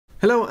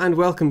Hello and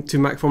welcome to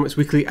MacFormat's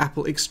weekly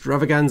Apple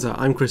Extravaganza.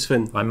 I'm Chris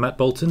Finn. I'm Matt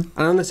Bolton.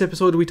 And on this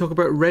episode we talk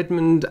about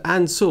Redmond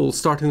and Sol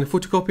starting the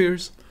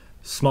photocopiers,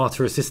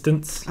 smarter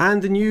assistants,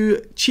 and the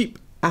new cheap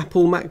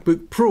Apple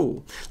MacBook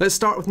Pro. Let's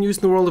start with news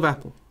in the world of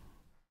Apple.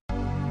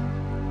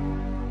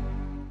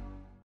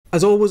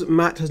 As always,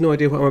 Matt has no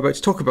idea what I'm about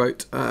to talk about.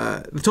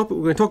 The topic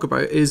we're going to talk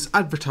about is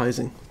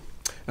advertising.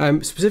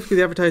 Specifically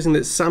the advertising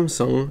that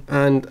Samsung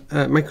and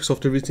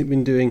Microsoft have recently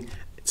been doing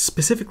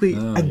specifically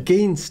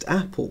against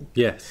Apple.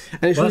 Yes.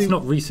 And it's that's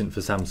not recent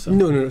for Samsung.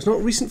 No, it's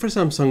not recent for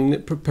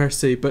Samsung per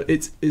se, but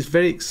it's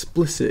very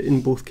explicit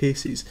in both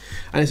cases.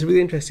 And it's a really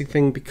interesting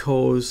thing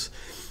because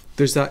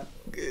there's that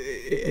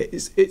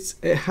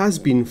it has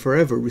been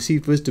forever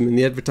received wisdom in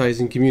the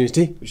advertising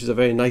community, which is a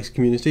very nice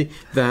community,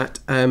 that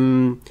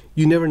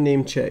you never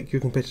name check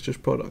your competitors'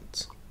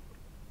 products.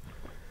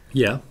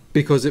 Yeah.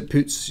 Because it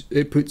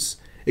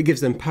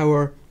gives them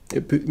power.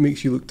 It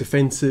makes you look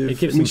defensive. It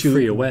gives them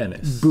free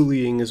awareness.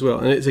 Bullying as well,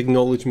 and it's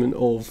acknowledgement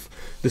of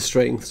the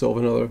strengths of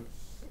another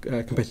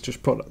competitor's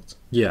product.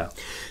 Yeah.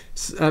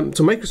 So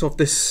Microsoft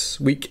this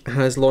week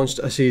has launched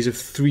a series of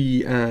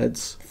 3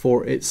 ads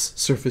for its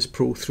Surface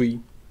Pro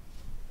 3.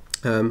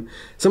 Some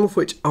of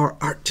which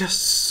are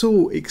just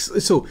so it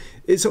sort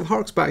of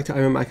harks back to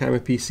I'm a Mac, I'm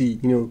a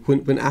PC. You know,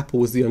 when Apple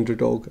was the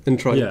underdog and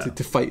tried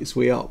to fight its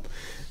way up.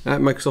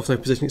 Microsoft's now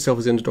positioning itself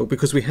as the underdog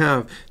because we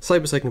have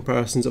side-by-side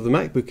comparisons of the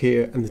MacBook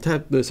Air and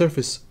the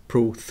Surface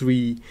Pro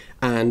 3,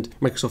 and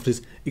Microsoft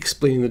is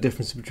explaining the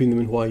difference between them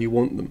and why you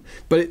want them.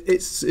 But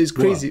it's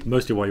crazy. Well,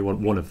 mostly why you want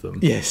one of them.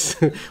 Yes,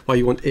 why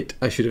you want it,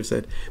 I should have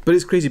said. But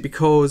it's crazy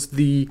because I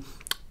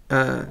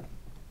think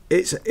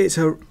it's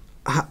a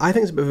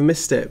bit of a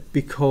misstep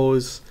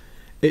because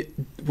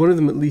one of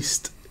them at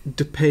least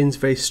depends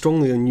very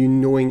strongly on you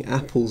knowing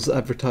Apple's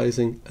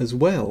advertising as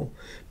well,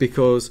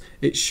 because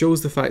it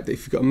shows the fact that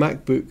if you've got a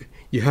MacBook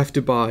you have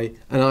to buy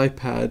an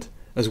iPad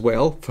as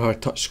well for a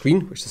touch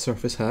screen, which the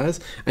Surface has,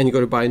 and you've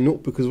got to buy a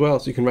notebook as well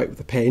so you can write with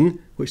a pen,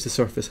 which the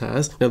Surface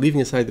has. Now, leaving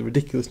aside the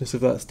ridiculousness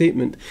of that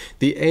statement,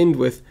 they end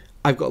with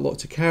I've got a lot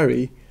to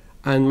carry,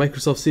 and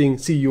Microsoft saying,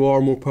 see, you are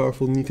more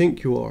powerful than you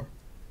think you are,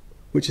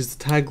 which is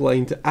the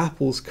tagline to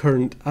Apple's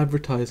current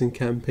advertising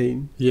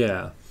campaign.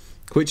 Yeah.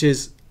 Which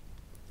is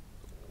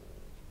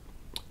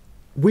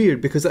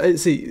weird because,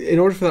 in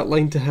order for that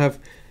line to have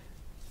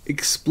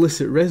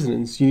explicit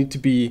resonance, you need to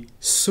be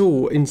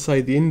so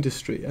inside the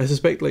industry. I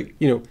suspect,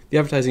 the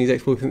advertising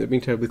execs will think they're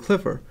being terribly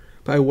clever,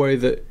 but I worry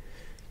that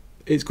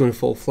it's going to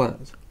fall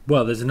flat.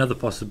 Well, there's another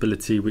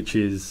possibility, which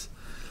is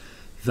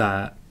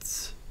that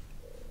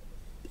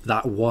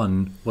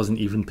one wasn't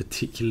even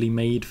particularly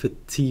made for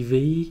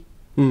TV.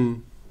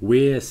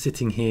 We're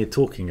sitting here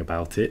talking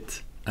about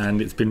it,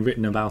 and it's been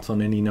written about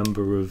on any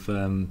number of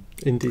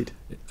indeed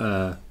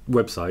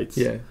websites.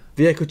 Yeah,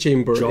 the echo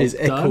chamber is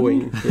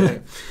echoing. Yeah.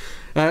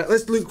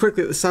 Let's look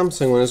quickly at the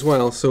Samsung one as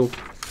well. So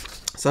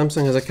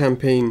Samsung has a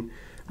campaign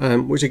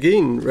which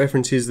again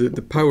references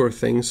the power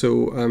thing.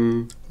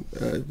 So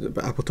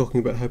Apple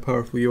talking about how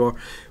powerful you are,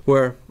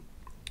 where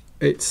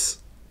it's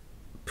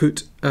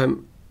put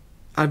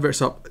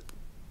adverts up.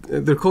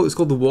 It's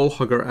called the wall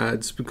hugger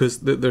ads because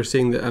they're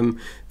saying that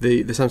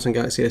the Samsung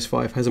Galaxy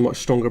S5 has a much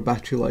stronger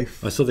battery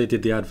life. I saw they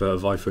did the advert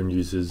of iPhone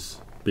users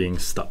being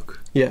stuck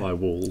by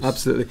walls.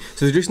 Absolutely.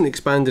 So they recently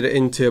expanded it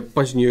into a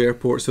bunch of new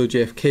airports, so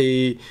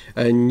JFK,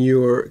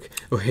 Newark,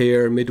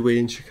 O'Hare, Midway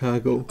and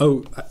Chicago.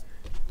 Oh,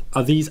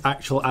 are these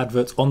actual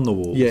adverts on the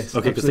walls? Yes.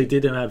 Okay, because they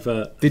did an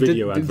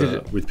video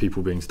advert with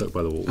people being stuck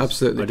by the walls.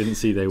 Absolutely. I didn't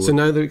see they were. So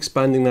now they're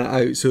expanding that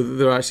out, so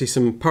there are actually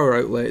some power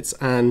outlets,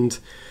 and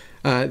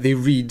they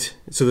read,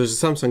 so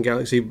there's a Samsung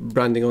Galaxy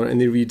branding on it, and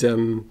they read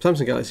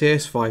Samsung Galaxy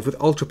S5 with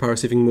ultra power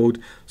saving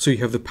mode, so you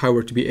have the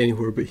power to be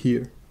anywhere but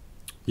here.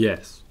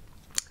 Yes.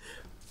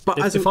 But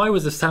if I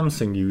was a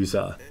Samsung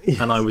user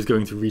and I was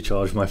going to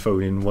recharge my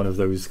phone in one of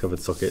those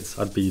covered sockets,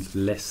 I'd be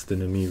less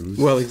than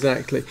amused. Well,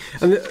 exactly.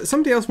 And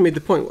somebody else made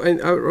the point,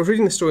 and I was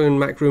reading the story on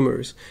Mac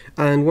Rumors,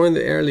 and one of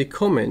the early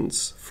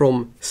comments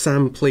from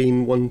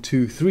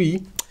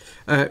SamPlane123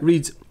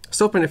 reads,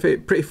 still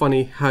pretty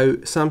funny how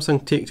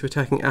Samsung take to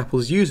attacking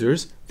Apple's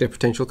users, their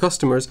potential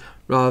customers,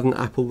 rather than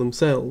Apple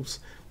themselves,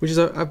 which is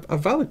a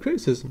valid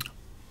criticism.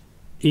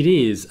 It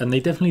is, and they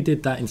definitely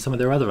did that in some of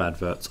their other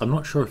adverts. I'm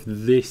not sure if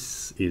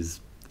this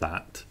is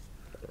that.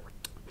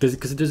 Does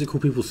it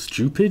call people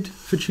stupid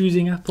for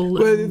choosing Apple?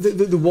 Well,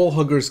 the wall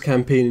huggers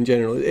campaign in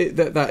general,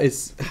 that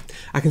is,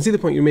 I can see the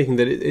point you're making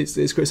that it's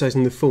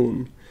criticising the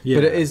phone,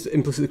 but it is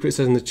implicitly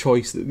criticising the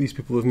choice that these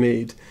people have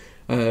made,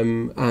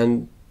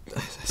 and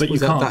but you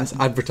can't. That's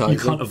advertising. You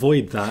can't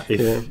avoid that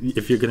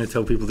if you're going to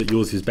tell people that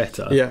yours is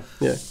better. Yeah.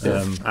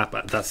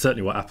 That's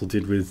certainly what Apple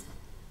did with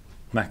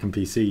Mac and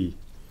PC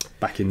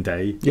back in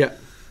day. Yeah.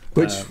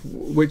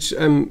 Which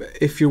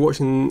if you're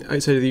watching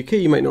outside of the UK,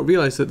 you might not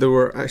realise that there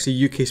were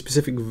actually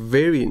UK-specific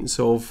variants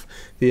of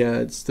the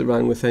ads that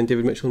ran with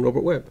David Mitchell and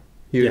Robert Webb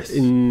here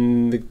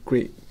in the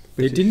Great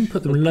British. They didn't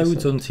put them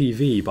loads on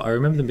TV, but I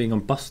remember them being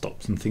on bus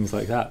stops and things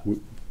like that.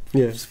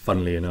 Yeah.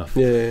 Funnily enough.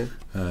 Yeah.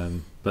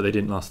 But they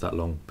didn't last that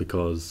long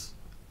because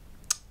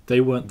they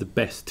weren't the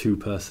best two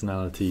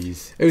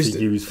personalities to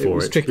use for it.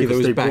 Was tricky,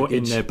 because they brought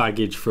baggage. in their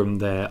baggage from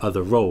their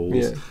other roles,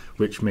 Yeah.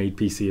 which made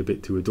PC a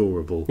bit too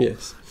adorable.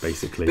 Yes,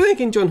 basically. But I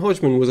think John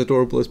Hodgman was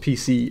adorable as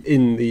PC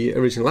in the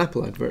original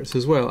Apple adverts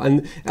as well.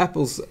 And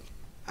Apple's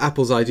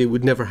idea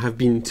would never have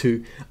been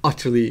to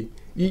utterly.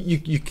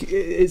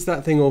 It's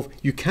that thing of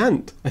you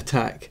can't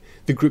attack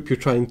the group you're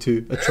trying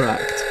to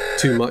attract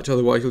too much,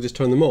 otherwise you'll just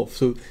turn them off.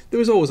 So there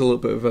was always a little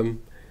bit of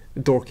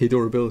dorky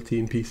adorability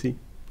in PC.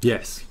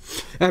 Yes.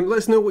 Let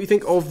us know what you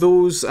think of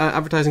those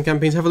advertising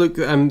campaigns. Have a look.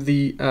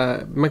 The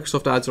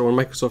Microsoft ads are on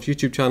Microsoft's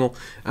YouTube channel,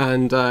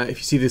 and if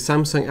you see the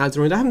Samsung ads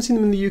around, I haven't seen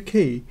them in the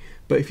UK,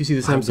 but if you see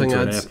the Samsung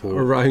ads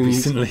around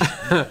recently,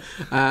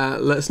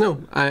 let us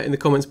know in the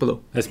comments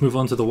below. Let's move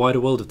on to the wider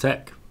world of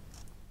tech.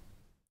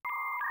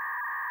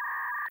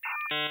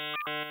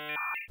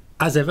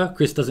 As ever,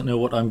 Chris doesn't know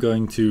what I'm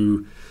going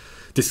to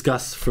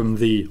discuss from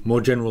the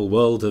more general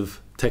world of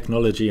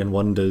technology and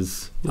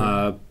wonders,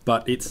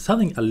 but it's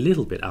something a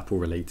little bit Apple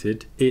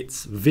related.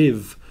 It's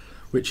Viv,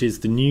 which is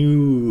the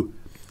new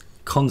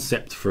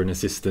concept for an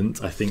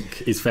assistant, I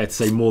think is fair to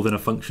say, more than a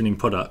functioning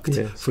product,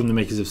 from the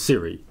makers of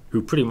Siri,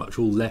 who pretty much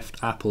all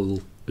left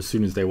Apple as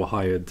soon as they were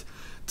hired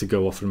to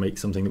go off and make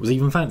something that was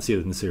even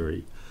fancier than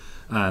Siri.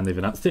 And they've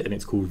announced it, and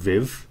it's called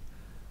Viv.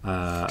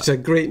 It's a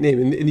great name.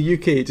 In the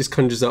UK, it just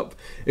conjures up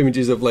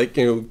images of, like,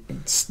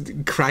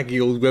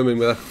 craggy old women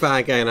with a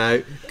fag going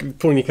out,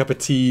 pouring a cup of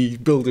tea,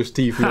 builder's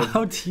tea.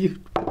 How do you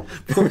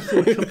pour a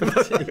cup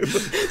of tea?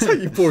 That's how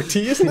you pour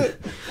tea, isn't it?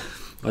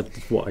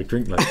 What I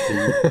drink like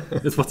tea.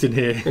 That's what's in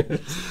here.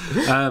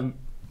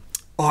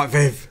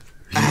 Viv,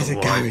 how's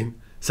it going?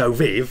 So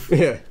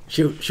Viv,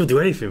 she'll do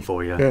anything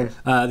for you.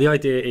 Yeah. The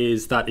idea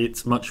is that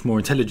it's much more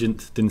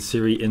intelligent than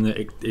Siri in that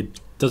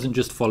it doesn't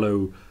just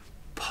follow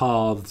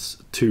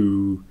paths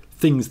to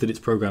things that it's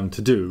programmed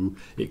to do.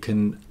 It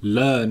can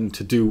learn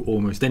to do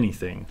almost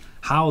anything.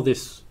 How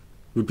this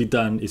would be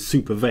done is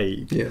super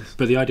vague,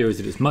 but the idea is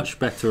that it's much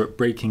better at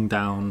breaking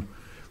down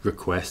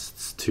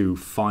requests to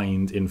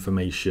find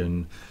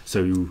information.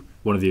 So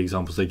one of the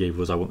examples they gave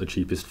was, I want the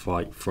cheapest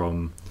flight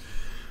from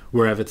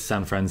wherever to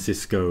San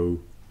Francisco,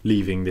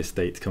 leaving this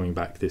date, coming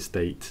back this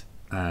date,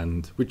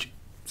 and which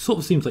sort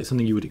of seems like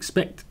something you would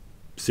expect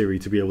Siri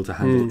to be able to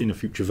handle in a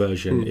future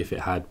version if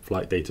it had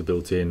flight data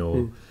built in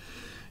or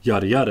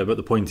yada yada. But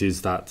the point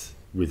is that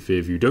with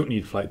Viv you don't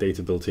need flight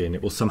data built in.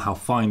 It will somehow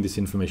find this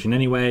information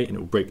anyway, and it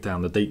will break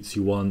down the dates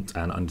you want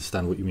and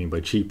understand what you mean by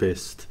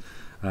cheapest.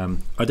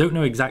 I don't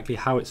know exactly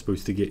how it's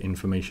supposed to get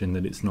information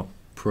that it's not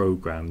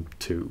programmed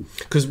to.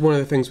 Because one of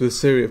the things with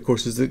Siri, of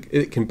course, is that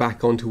it can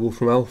back onto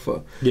Wolfram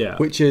Alpha,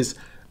 which is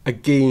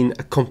again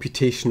a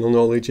computational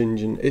knowledge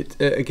engine. It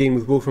again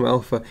with Wolfram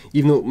Alpha,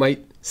 even though it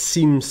might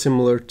seem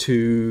similar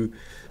to,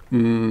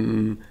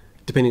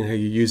 depending on how you're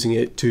using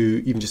it,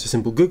 to even just a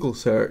simple Google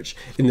search,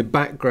 in the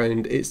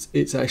background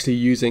it's actually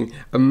using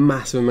a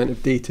massive amount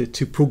of data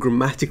to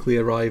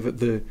programmatically arrive at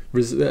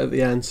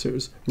the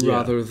answers,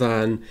 rather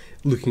than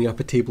looking up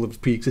a table of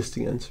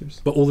pre-existing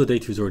answers. But all the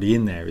data is already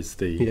in there is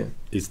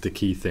the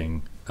key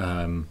thing.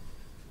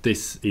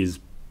 This is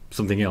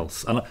something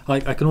else, and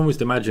I can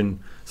almost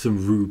imagine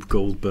some Rube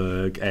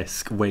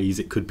Goldberg-esque ways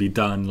it could be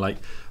done, like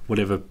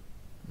whatever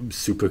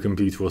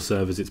supercomputer or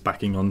servers it's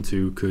backing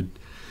onto could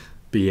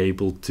be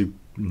able to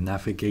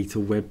navigate a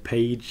web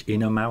page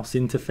in a mouse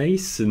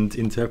interface and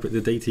interpret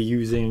the data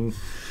using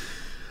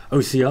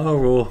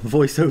OCR or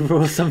VoiceOver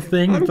or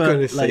something. I'm going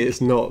to say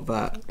it's not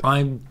that.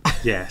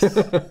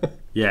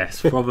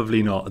 Yes,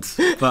 probably not.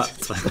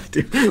 But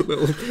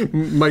little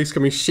mouse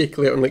coming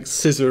shakily out on like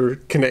scissor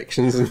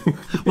connections. And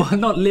well,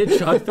 not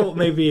literally. I thought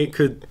maybe it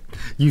could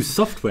use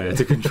software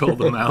to control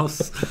the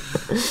mouse.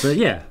 But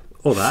yeah,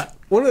 all that.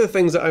 One of the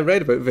things that I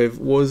read about Viv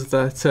was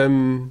that,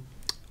 and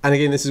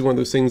again, this is one of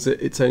those things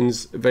that it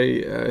sounds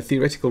very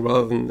theoretical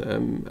rather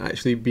than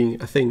actually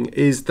being a thing,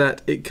 is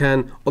that it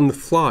can, on the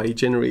fly,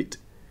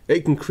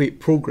 it can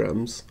create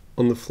programs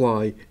on the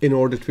fly in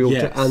order to be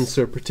able to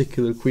answer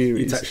particular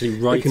queries. It's actually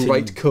writing, it can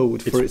write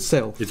code for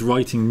itself. It's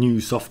writing new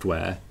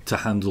software to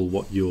handle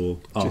what you're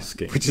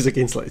asking. Which is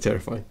again slightly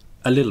terrifying.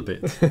 A little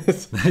bit.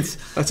 That's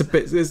a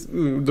bit.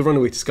 The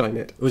runaway to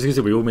Skynet. I was going to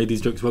say, we all made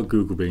these jokes about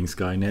Google being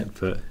Skynet,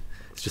 but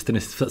it's just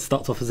it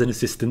starts off as an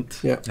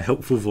assistant, a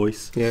helpful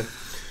voice. Yeah.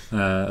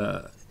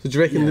 So do you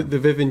reckon that the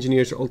Viv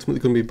engineers are ultimately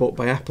going to be bought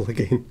by Apple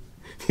again?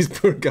 These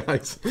poor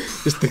guys.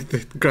 Just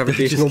the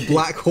gravitational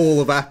black hole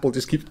of Apple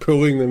just keeps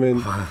pulling them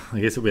in. I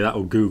guess it'll be that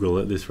or Google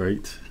at this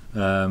rate.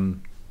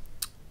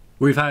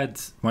 We've had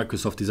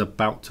Microsoft is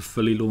about to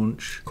fully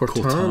launch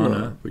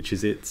Cortana, which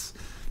is its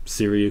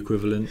Siri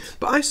equivalent.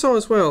 But I saw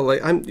as well,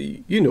 like I'm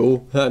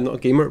not a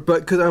gamer,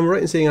 but because I'm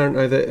right in saying, aren't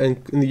I, that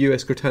in the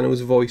US Cortana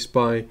was voiced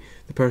by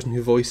the person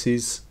who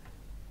voices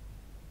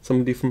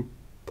somebody from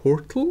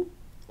Portal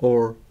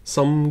or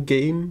some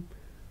game.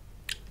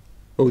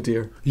 Oh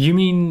dear. You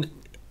mean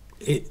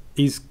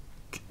is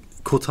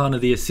Cortana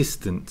the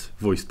assistant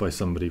voiced by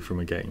somebody from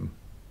a game?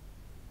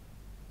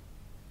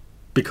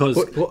 Because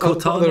What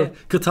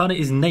Cortana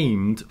is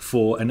named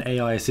for an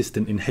AI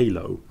assistant in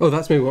Halo. Oh,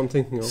 that's maybe what I'm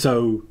thinking of.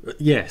 So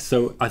yeah,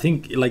 so I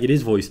think like it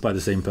is voiced by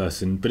the same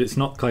person, but it's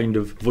not kind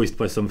of voiced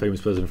by some famous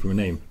person from a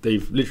name.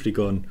 They've literally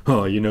gone,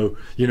 oh, you know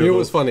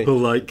what's funny?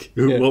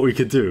 What we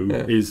could do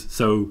is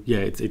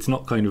it's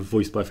not kind of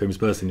voiced by a famous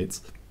person.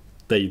 It's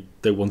they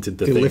wanted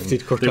the thing.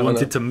 Lifted Cortana. They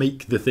wanted to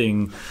make the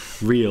thing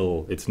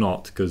real. It's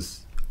not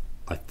because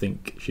I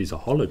think she's a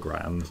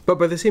hologram. But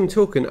by the same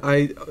token,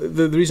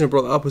 the reason I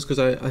brought that up was because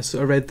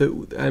I read that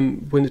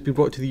when it's been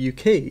brought to the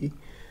UK,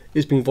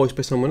 it's being voiced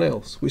by someone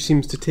else, which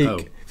seems to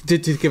take to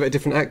give it a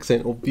different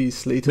accent,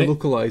 obviously, to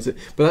localise it.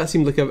 But that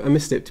seemed like a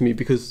misstep to me,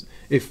 because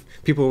if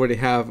people already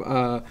have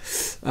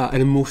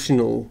an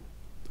emotional,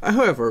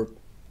 however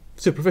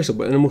superficial,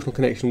 but an emotional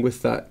connection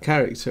with that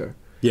character,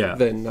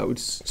 then that would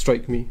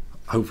strike me.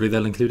 Hopefully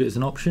they'll include it as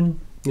an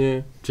option.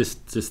 Yeah.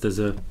 Just as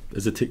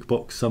a tick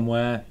box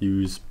somewhere,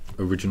 use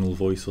original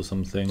voice or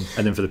something,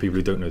 and then for the people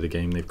who don't know the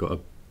game, they've got a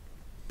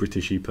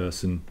Britishy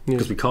person,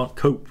 because we can't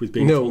cope with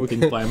being told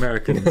things by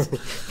Americans.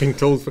 Being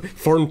told,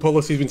 foreign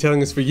policy's been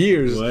telling us for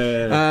years.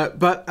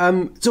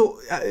 So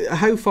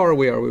how far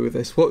away are we with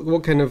this?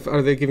 What kind of,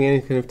 are they giving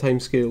any kind of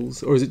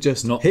timescales, or is it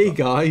just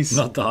guys?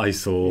 Not that I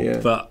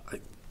saw. But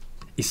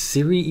is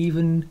Siri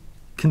even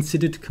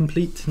considered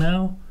complete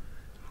now?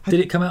 Did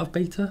it come out of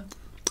beta?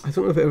 I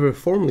don't know if it ever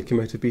formally came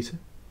out of beta.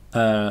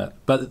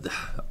 But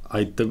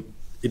I don't.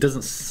 It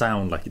doesn't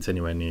sound like it's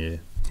anywhere near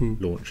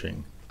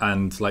launching.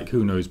 And like,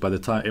 who knows, by the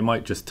time, it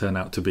might just turn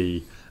out to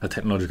be a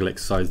technological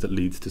exercise that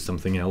leads to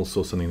something else,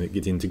 or something that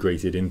gets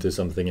integrated into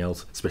something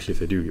else, especially if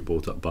they do get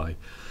bought up by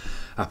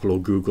Apple or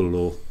Google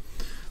or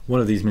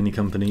one of these mini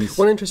companies.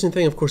 One interesting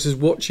thing, of course, is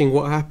watching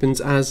what happens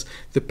as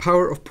the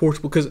power of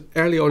portable, because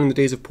early on in the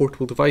days of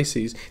portable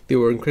devices, they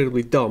were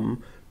incredibly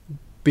dumb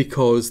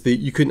because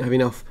you couldn't have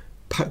enough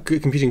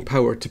computing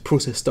power to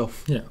process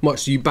stuff much,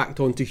 so you backed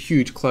onto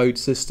huge cloud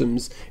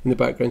systems in the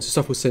background, so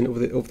stuff was sent over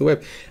the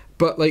web.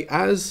 But like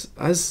as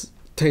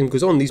time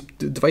goes on, these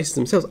devices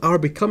themselves are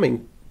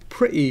becoming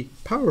pretty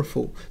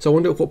powerful, so I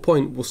wonder at what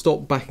point we'll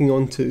stop backing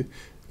onto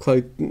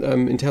cloud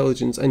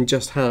intelligence and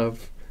just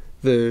have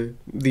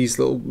these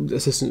little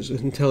assistant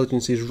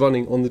intelligences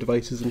running on the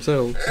devices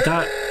themselves.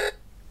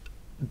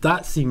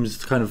 That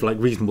seems kind of like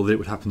reasonable that it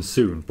would happen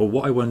soon. But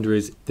what I wonder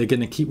is, they're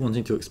going to keep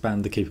wanting to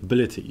expand the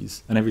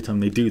capabilities, and every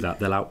time they do that,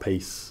 they'll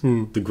outpace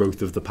the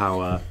growth of the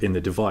power in the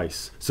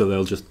device.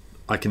 So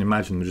I can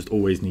imagine they're just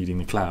always needing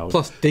the cloud.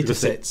 Plus data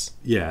sets.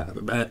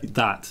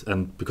 That,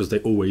 and because they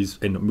always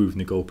end up moving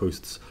the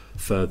goalposts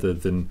further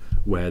than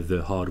where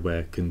the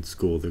hardware can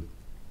score the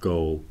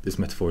goal. This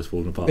metaphor is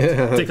falling apart.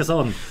 Take us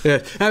on.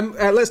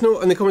 Let's know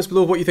in the comments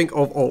below what you think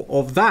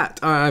of that.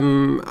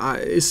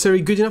 Is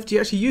Siri good enough? Do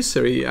you actually use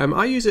Siri?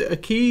 I use it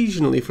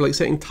occasionally for like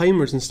setting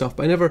timers and stuff,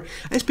 but I never.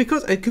 It's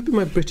because it could be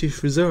my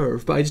British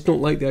reserve, but I just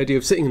don't like the idea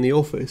of sitting in the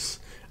office.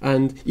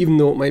 And even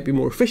though it might be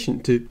more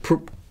efficient to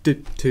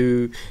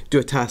do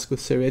a task with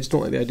Siri, I just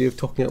don't like the idea of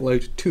talking out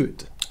loud to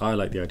it. I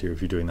like the idea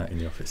of you doing that in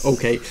the office.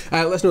 Okay,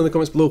 let's know in the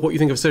comments below what you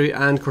think of Siri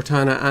and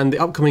Cortana and the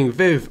upcoming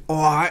Viv.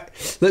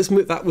 Let's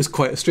move. That was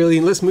quite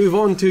Australian. Let's move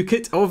on to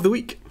Kit of the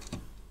Week.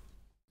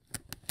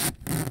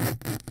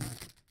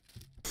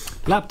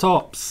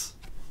 Laptops.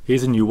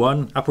 Here's a new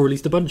one. Apple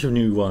released a bunch of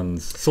new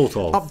ones, sort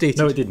of. Updated.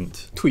 No, it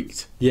didn't.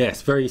 Tweaked.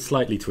 Yes, very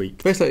slightly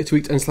tweaked. Very slightly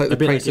tweaked and slightly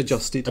price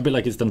adjusted. A bit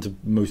like it's done to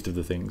most of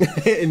the things.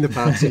 In the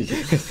past.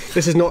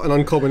 This is not an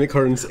uncommon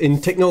occurrence in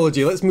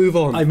technology. Let's move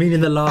on. I mean, in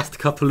the last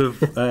couple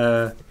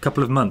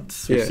of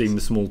months, we've seen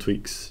the small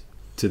tweaks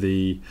to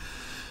the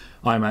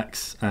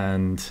iMacs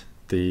and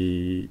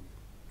the...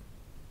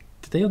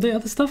 Did they have the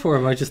other stuff, or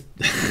am I just...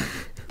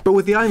 But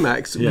with the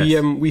iMacs,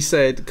 we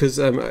said, because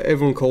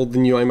everyone called the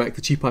new iMac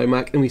the cheap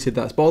iMac, and we said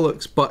that's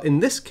bollocks. But in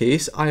this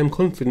case, I am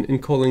confident in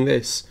calling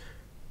this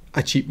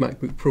a cheap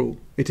MacBook Pro.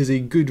 It is a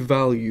good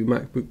value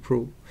MacBook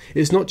Pro.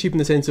 It's not cheap in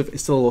the sense of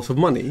it's still a lot of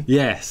money.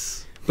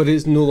 Yes. But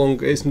it's no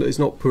longer. It's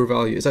not poor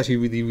value. It's actually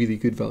really, really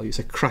good value. It's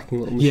a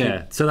cracking little machine.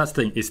 Yeah. So that's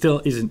the thing. It still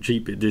isn't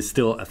cheap. It is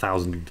still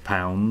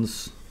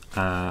 £1,000.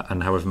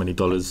 And however many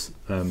dollars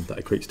that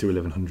equates to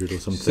 1,100 or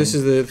something. So this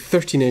is the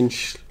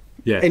 13-inch.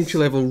 Yes.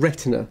 Entry-level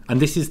Retina.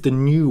 And this is the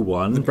new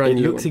one. The brand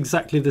new new looks one.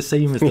 Exactly the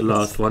same as the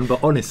last one, but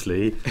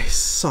honestly... It's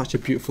such a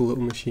beautiful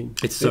little machine.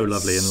 It's so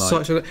lovely and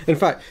light. In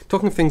fact,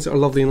 talking of things that are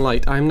lovely and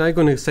light, I'm now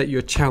going to set you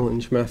a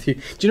challenge, Matthew.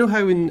 Do you know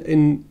how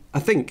in I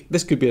think,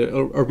 this could be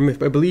a myth,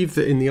 but I believe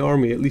that in the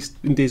army, at least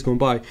in days gone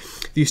by, they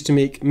used to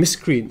make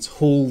miscreants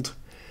hold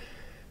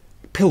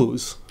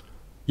pillows.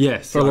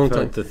 Yes, for a long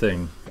time. The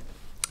thing.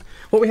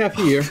 What we have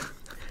here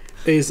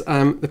is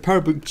the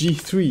PowerBook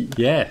G3.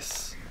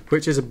 Yes.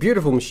 Which is a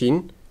beautiful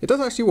machine. It does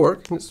actually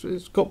work.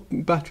 It's got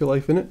battery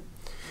life in it.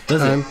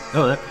 Does it?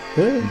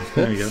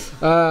 There we go.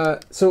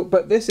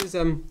 But this is,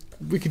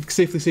 we could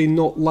safely say,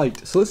 not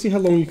light. So let's see how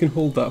long you can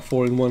hold that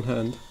for in one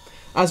hand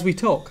as we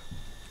talk.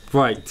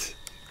 Right.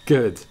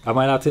 Good. Am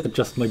I allowed to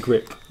adjust my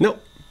grip? No.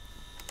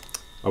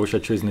 I wish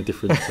I'd chosen a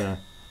different...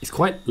 It's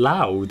quite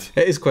loud.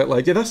 It is quite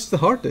loud. Yeah, that's the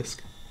hard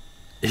disk.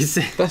 Is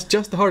it? That's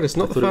just the hardest,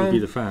 not I the thought fan. it would be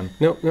the fan.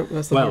 No,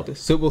 that's the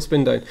hardest. So it will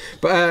spin down.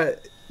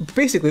 But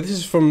basically, this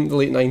is from the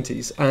late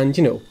 90s, and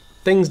you know,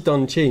 things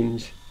done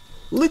change.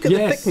 Look at the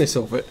thickness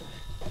of it.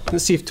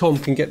 Let's see if Tom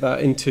can get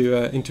that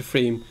into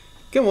frame.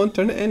 Come on,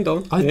 turn it end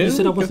on. You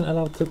said I wasn't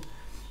allowed to.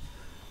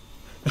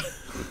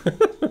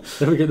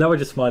 There we go. Now we're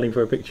just smiling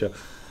for a picture.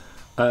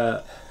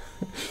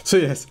 So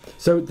yes.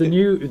 So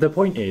the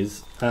point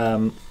is,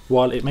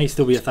 while it may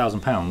still be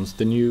 £1,000,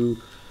 the new.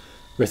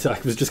 I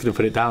was just going to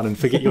put it down and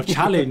forget your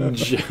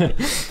challenge.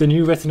 The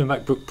new Retina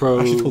MacBook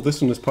Pro. I should hold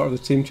this one as part of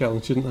the same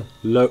challenge, shouldn't I?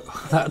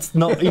 That's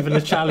not even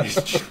a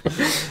challenge.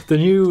 The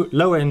new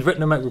low-end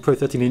Retina MacBook Pro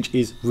 13-inch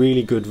is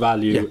really good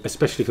value,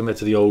 especially compared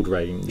to the old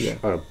range.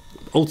 Yeah.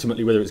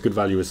 Ultimately, whether it's good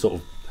value is sort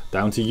of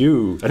down to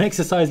you. An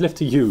exercise left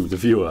to you, the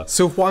viewer.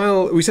 So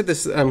while we said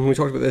this, when we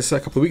talked about this a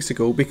couple of weeks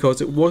ago,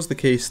 because it was the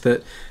case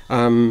that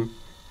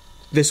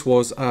this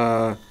was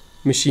a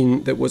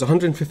machine that was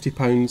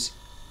 £150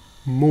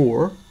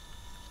 more.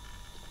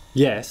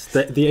 Yes,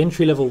 the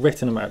entry-level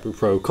Retina MacBook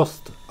Pro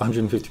cost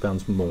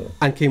 £150 more.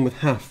 And came with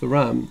half the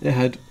RAM. It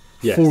had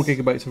 4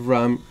 gigabytes of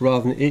RAM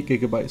rather than 8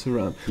 gigabytes of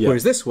RAM. Yep.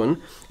 Whereas this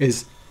one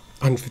is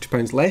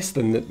 £150 less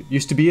than it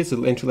used to be as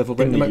an entry-level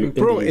Retina MacBook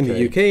Pro in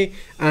the UK,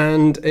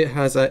 and it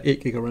has a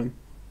 8 gig of RAM.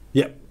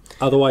 Yep.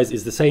 Otherwise,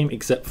 it's the same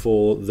except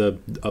for the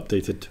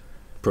updated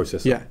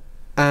processor. Yeah.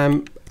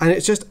 And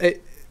it's just a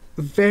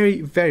very,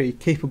 very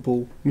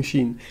capable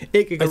machine.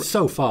 8 gig. It's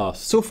so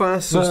fast. So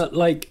fast. But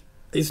like,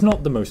 it's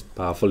not the most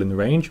powerful in the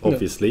range,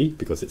 obviously,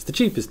 because it's the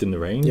cheapest in the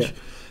range. Yeah.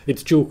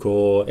 It's dual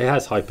core. It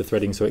has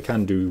hyper-threading, so it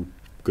can do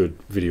good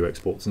video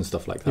exports and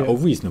stuff like that, or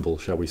reasonable,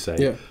 shall we say.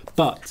 Yeah.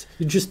 But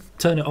you just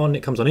turn it on,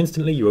 it comes on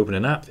instantly, you open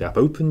an app, the app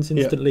opens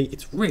instantly.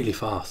 It's really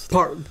fast.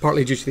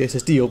 Partly due to the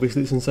SSD,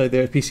 obviously, it's inside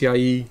there,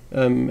 PCIe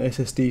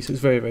SSD, so it's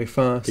very, very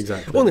fast.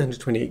 Exactly. Only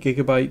 128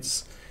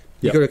 gigabytes.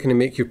 You've got to kind of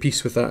make your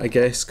peace with that, I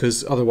guess,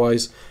 because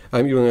otherwise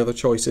your only other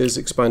choice is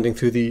expanding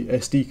through the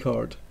SD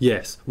card.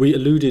 Yes, we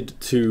alluded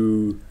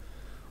to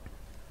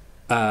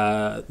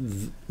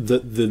the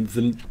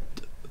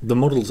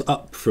models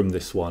up from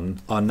this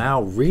one are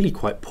now really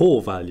quite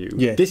poor value.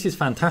 Yes. This is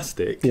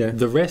fantastic. Yeah.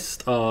 The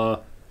rest are,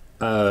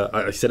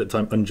 I said at the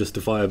time,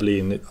 unjustifiably,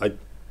 and I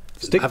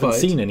haven't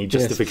seen any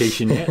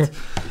justification yet.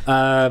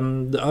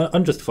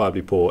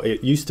 Unjustifiably poor.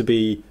 It used to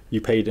be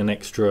you paid an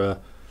extra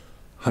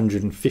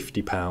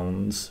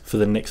 £150 for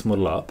the next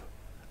model up,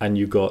 and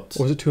you got.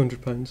 Or was it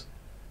 £200?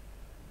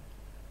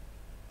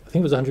 I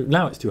think it was 100.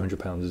 Now it's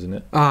 £200, isn't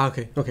it? Ah,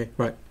 okay,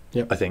 right.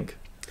 Yeah, I think.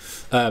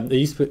 It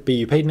used to be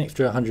you paid an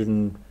extra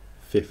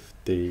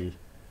 150.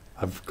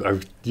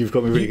 You've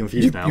got me really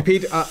confused now. You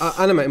paid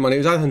an amount of money. It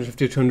was either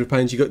 150 or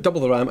 £200. You got double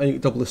the RAM and you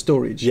got double the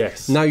storage.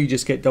 Yes. Now you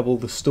just get double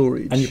the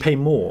storage, and you pay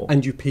more.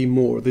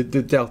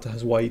 The delta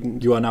has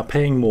widened. You are now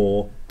paying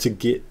more to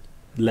get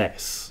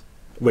less.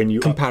 When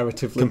you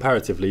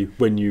comparatively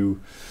when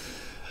you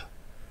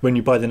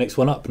buy the next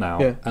one up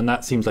now, and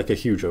that seems like a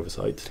huge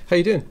oversight. How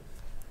you doing?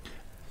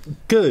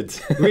 Good,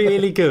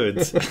 really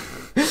good.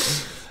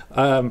 But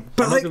I'm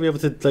not going to be able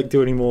to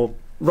do any more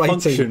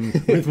function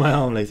with my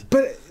arm later.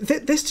 But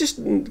this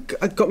just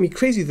got me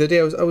crazy the other day.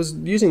 I was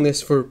using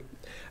this for,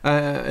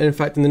 and in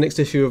fact, in the next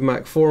issue of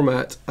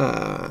MacFormat,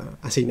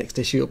 I say next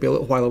issue, it'll be a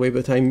little while away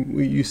by the time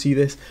you see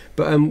this.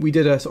 But we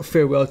did a sort of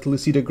farewell to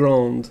Lucida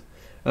Grande.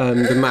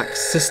 The Mac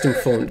system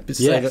font,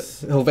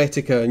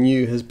 Helvetica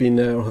New has been,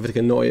 or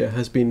Helvetica Neue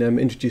has been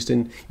introduced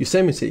in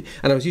Yosemite,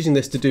 and I was using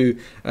this to do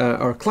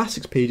our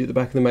classics page at the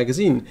back of the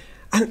magazine,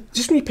 and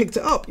just when you picked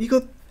it up, you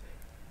go,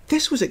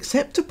 this was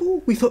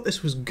acceptable? We thought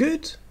this was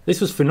good? This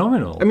was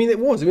phenomenal. I mean, it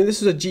was. I mean,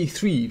 this was a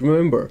G3,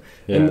 remember?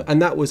 Yeah.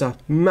 And that was a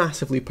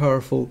massively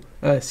powerful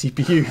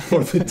CPU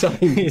for the time.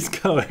 It's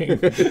going.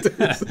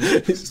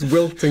 It's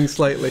wilting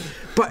slightly.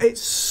 But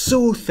it's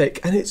so thick,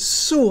 and it's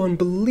so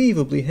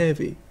unbelievably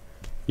heavy.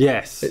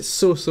 Yes. It's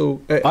so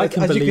I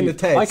can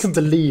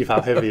believe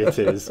how heavy it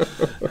is.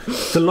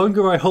 The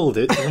longer I hold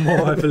it, the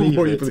more I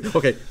believe it.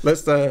 Okay,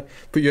 let's put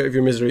you out of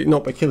your misery,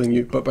 not by killing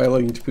you, but by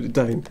allowing you to put it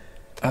down.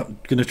 I'm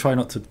going to try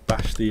not to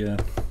bash the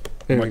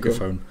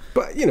microphone.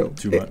 But, you know,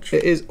 too much.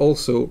 It is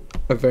also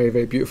a very,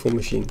 very beautiful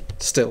machine,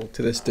 still,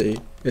 to this day.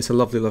 It's a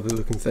lovely, lovely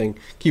looking thing.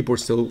 Keyboard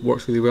still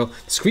works really well.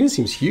 The screen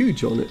seems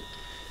huge on it,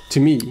 to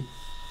me.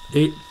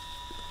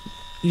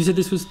 You said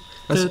this was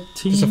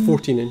 13? It's a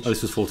 14-inch. Oh,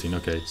 this was 14,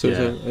 okay. So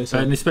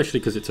and especially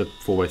because it's a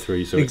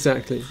 4x3. So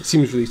exactly. It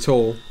seems really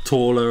tall.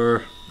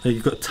 Taller.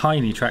 You've got a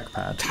tiny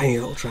trackpad. Tiny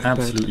little trackpad.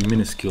 Absolutely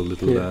minuscule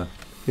little...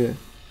 Yeah.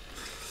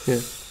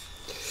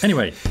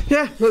 Anyway.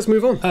 Yeah, let's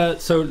move on.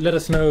 So let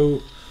us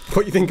know...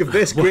 what you think of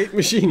this great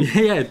machine.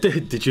 Yeah,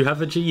 did you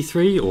have a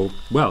G3 or,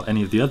 well,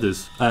 any of the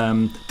others?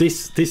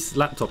 This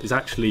laptop is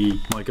actually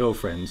my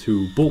girlfriend's,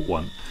 who bought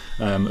one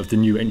of the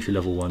new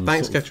entry-level ones.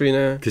 Thanks,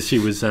 Katrina. Because she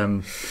was...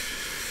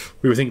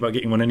 we were thinking about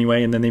getting one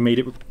anyway, and then they made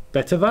it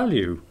better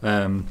value.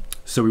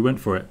 So we went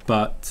for it.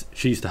 But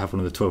she used to have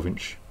one of the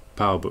 12-inch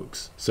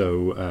PowerBooks.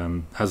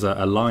 So has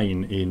a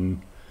line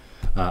in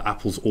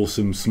Apple's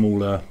awesome,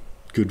 smaller,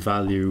 good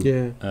value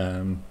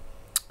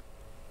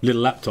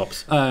little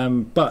laptops.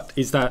 But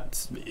is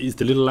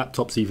the little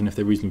laptops, even if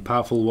they're reasonably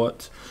powerful,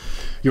 what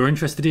you're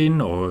interested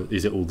in, or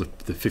is it all the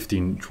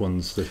 15-inch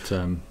ones that?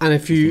 And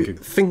if you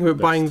think about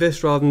buying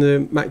this rather than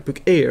the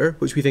MacBook Air,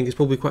 which we think is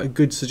probably quite a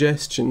good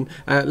suggestion,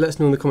 let us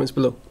know in the comments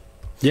below.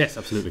 Yes,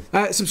 absolutely.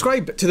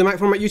 Subscribe to the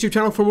MacFormat YouTube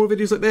channel for more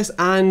videos like this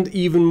and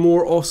even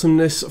more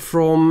awesomeness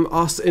from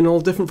us in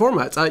all different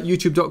formats at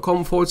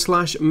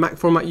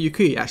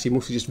youtube.com/MacFormatUK. Actually,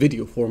 mostly just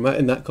video format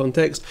in that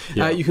context.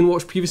 Yeah. You can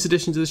watch previous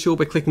editions of the show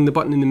by clicking the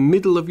button in the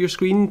middle of your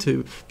screen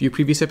to view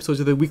previous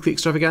episodes of the weekly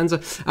extravaganza.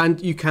 And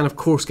you can, of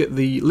course, get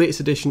the latest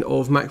edition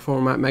of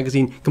MacFormat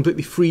magazine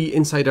completely free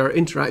inside our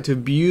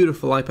interactive,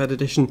 beautiful iPad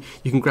edition.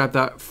 You can grab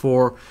that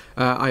for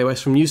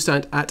iOS from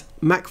Newsstand at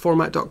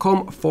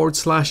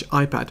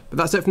macformat.com/iPad. But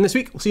that's it from this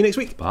week. We'll see you next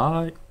week.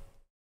 Bye.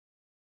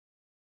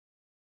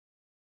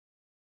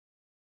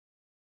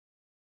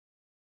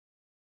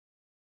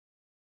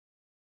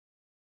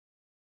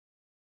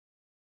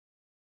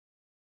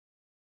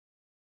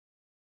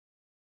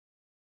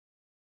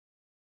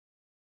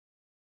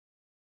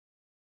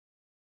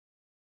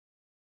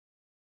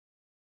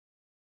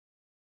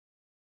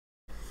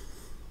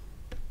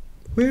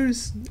 Where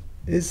is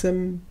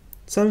Samsung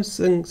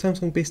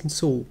based in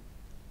Seoul?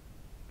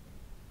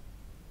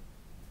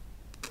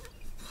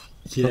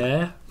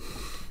 Yeah.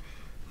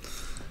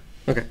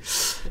 Okay.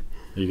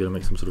 Are you going to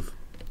make some sort of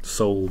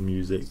soul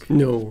music?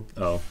 No.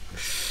 Oh.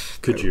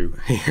 Could you?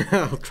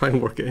 Yeah, I'll try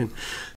and work it in.